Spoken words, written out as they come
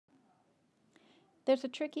There's a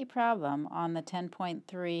tricky problem on the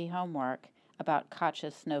 10.3 homework about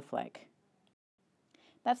Koch's snowflake.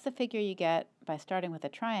 That's the figure you get by starting with a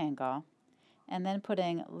triangle and then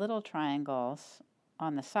putting little triangles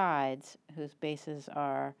on the sides whose bases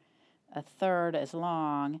are a third as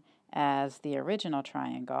long as the original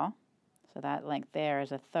triangle. So that length there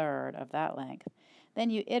is a third of that length.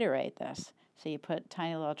 Then you iterate this. So you put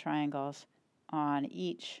tiny little triangles on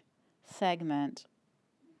each segment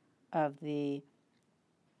of the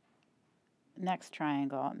next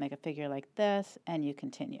triangle, make a figure like this, and you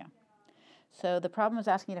continue. So the problem is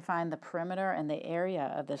asking you to find the perimeter and the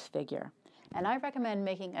area of this figure. And I recommend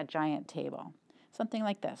making a giant table, something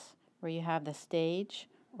like this, where you have the stage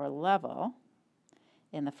or level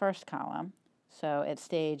in the first column. So at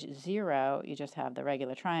stage 0, you just have the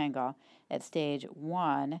regular triangle. At stage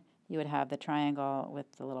 1, you would have the triangle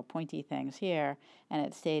with the little pointy things here. And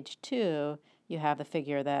at stage 2, you have the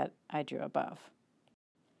figure that I drew above.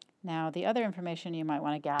 Now, the other information you might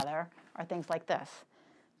want to gather are things like this.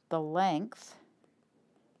 The length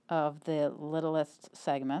of the littlest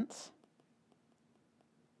segments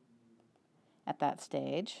at that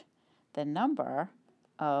stage, the number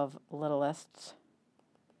of littlest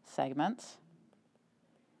segments,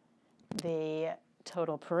 the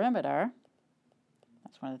total perimeter,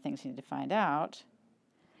 that's one of the things you need to find out.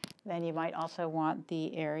 Then you might also want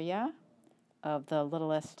the area of the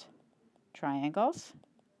littlest triangles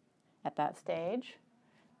at that stage,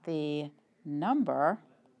 the number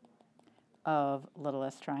of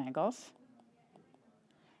littlest triangles,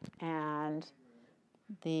 and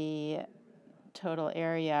the total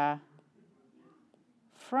area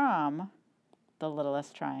from the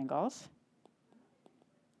littlest triangles.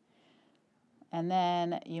 And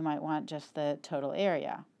then you might want just the total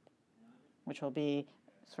area, which will be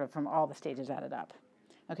sort of from all the stages added up.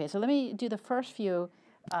 Okay, so let me do the first few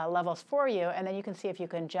levels for you, and then you can see if you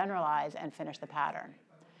can generalize and finish the pattern.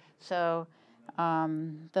 So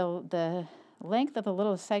the length of the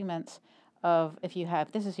littlest segments of, if you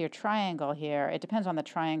have, this is your triangle here, it depends on the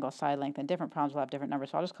triangle side length, and different problems will have different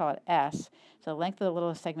numbers, so I'll just call it S. So the length of the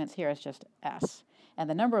littlest segments here is just S. And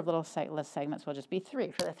the number of littlest segments will just be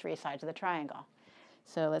 3 for the 3 sides of the triangle.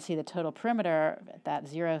 So let's see, the total perimeter at that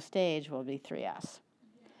 0 stage will be 3S.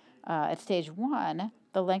 At stage 1,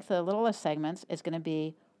 the length of the littlest segments is going to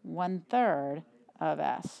be 1/3 of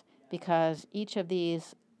S, because each of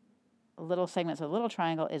these little segments of the little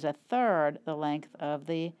triangle is 1/3 the length of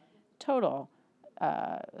the total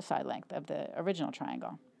side length of the original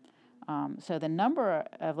triangle. So the number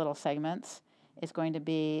of little segments is going to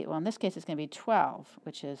be, well, in this case, it's going to be 12,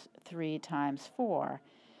 which is 3 times 4.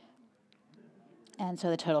 And so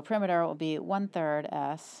the total perimeter will be 1/3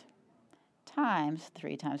 S times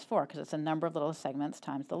 3 times 4, because it's the number of little segments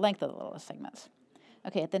times the length of the little segments.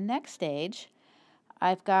 Okay, at the next stage,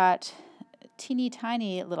 I've got teeny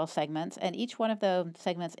tiny little segments, and each one of those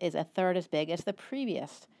segments is 1/3 as big as the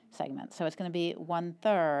previous segment. So it's going to be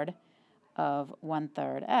 1/3 of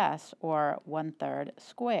 1/3 S, or 1/3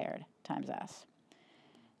 squared times S.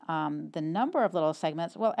 The number of little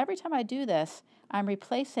segments, well, every time I do this, I'm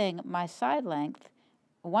replacing my side length,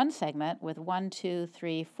 one segment, with 1, 2,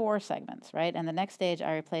 3, 4 segments, right? And the next stage,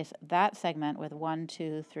 I replace that segment with 1,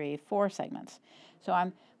 2, 3, 4 segments. So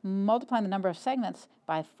I'm multiplying the number of segments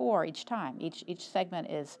by 4 each time. Each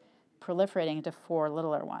segment is proliferating into 4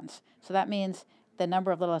 littler ones. So that means the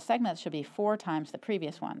number of littlest segments should be 4 times the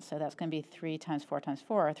previous one. So that's going to be 3 times 4 times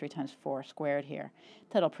 4, or 3 times 4 squared here.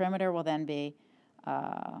 Total perimeter will then be,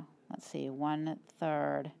 let's see,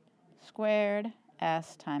 1/3 squared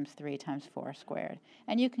S times 3 times 4 squared.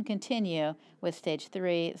 And you can continue with stage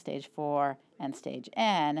 3, stage 4, and stage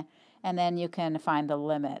N, and then you can find the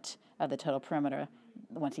limit of the total perimeter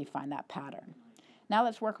once you find that pattern. Now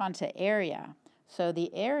let's work on to area. So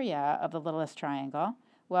the area of the littlest triangle,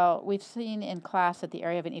 well, we've seen in class that the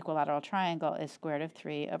area of an equilateral triangle is square root of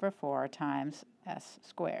 3/4 times S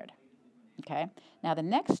squared. Okay, now the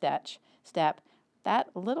next step,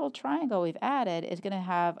 that little triangle we've added is going to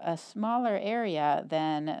have a smaller area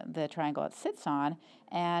than the triangle it sits on.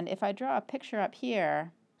 And if I draw a picture up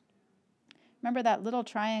here, remember that little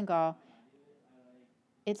triangle,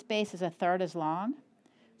 its base is 1/3 as long.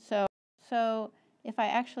 So if I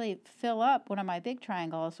actually fill up one of my big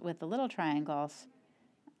triangles with the little triangles,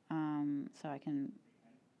 so I can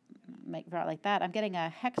draw it like that, I'm getting a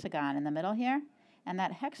hexagon in the middle here. And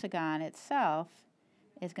that hexagon itself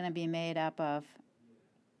is going to be made up of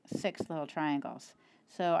 6 little triangles.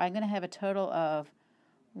 So I'm going to have a total of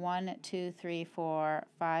 1, 2, 3, 4,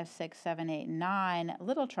 5, 6, 7, 8, 9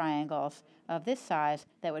 little triangles of this size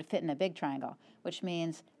that would fit in a big triangle, which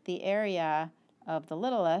means the area of the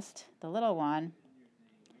littlest, the little one,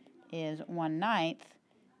 is 1/9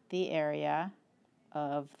 the area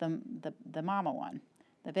of the mama one,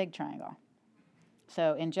 the big triangle.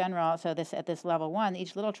 So in general, so this at this level 1,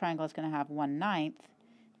 each little triangle is going to have 1/9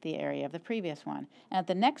 the area of the previous one. And at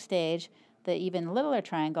the next stage, the even littler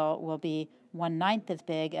triangle will be 1/9 as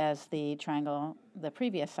big as the triangle, the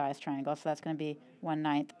previous size triangle. So that's going to be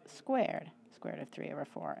 1/9 squared, square root of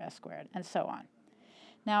 3/4 s squared, and so on.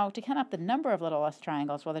 Now, to count up the number of littlest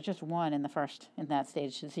triangles, well, there's just one in that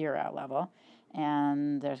stage 0 level,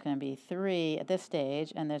 and there's going to be 3 at this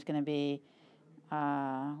stage, and there's going to be,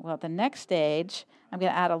 well, at the next stage, I'm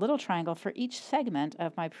going to add a little triangle for each segment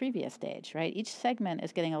of my previous stage, right? Each segment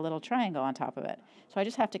is getting a little triangle on top of it. So I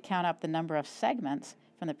just have to count up the number of segments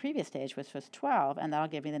from the previous stage, which was 12, and that'll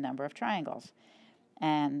give me the number of triangles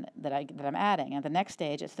and that I'm adding. And the next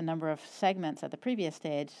stage, it's the number of segments at the previous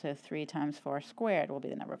stage, so 3 times 4 squared will be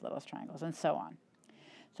the number of littlest triangles, and so on.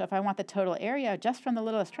 So if I want the total area just from the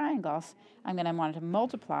littlest triangles, I'm going to want to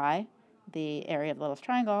multiply the area of the littlest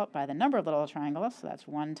triangle by the number of littlest triangles, so that's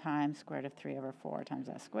 1 times square root of 3/4 times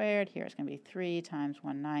s squared. Here it's going to be 3 times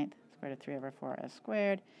 1/9 square root of 3/4 s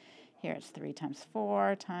squared. Here it's 3 times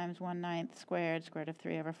 4 times 1/9 squared, square root of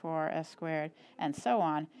 3/4 s squared, and so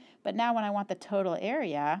on. But now when I want the total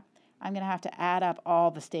area, I'm going to have to add up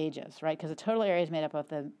all the stages, right? Because the total area is made up of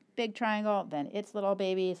the big triangle, then its little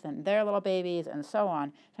babies, then their little babies, and so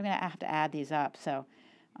on. So I'm going to have to add these up. So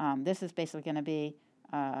this is basically going to be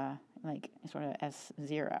like sort of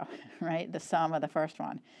S0, right? The sum of the first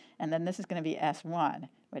one. And then this is going to be S1,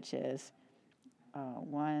 which is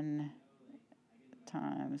 1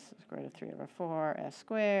 times square root of 3/4 s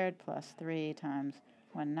squared plus 3 times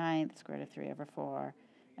 1/9 square root of 3/4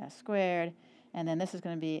 s squared. And then this is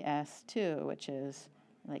going to be S2, which is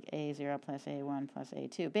like A0 plus A1 plus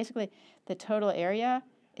A2. Basically, the total area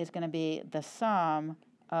is going to be the sum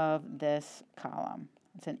of this column.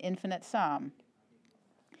 It's an infinite sum.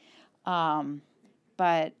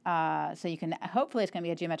 So you can, hopefully it's going to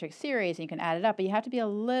be a geometric series, and you can add it up, but you have to be a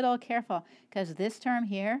little careful because this term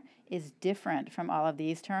here is different from all of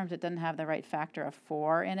these terms. It doesn't have the right factor of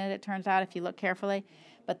 4 in it, it turns out, if you look carefully.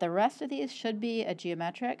 But the rest of these should be a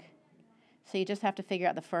geometric. So you just have to figure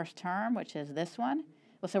out the first term, which is this one.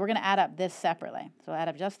 Well, so we're going to add up this separately. So we'll add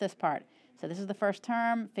up just this part. So this is the first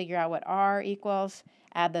term, figure out what r equals,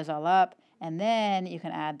 add those all up, and then you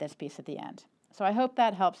can add this piece at the end. So I hope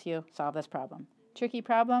that helps you solve this problem. Tricky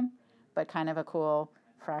problem, but kind of a cool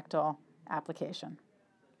fractal application.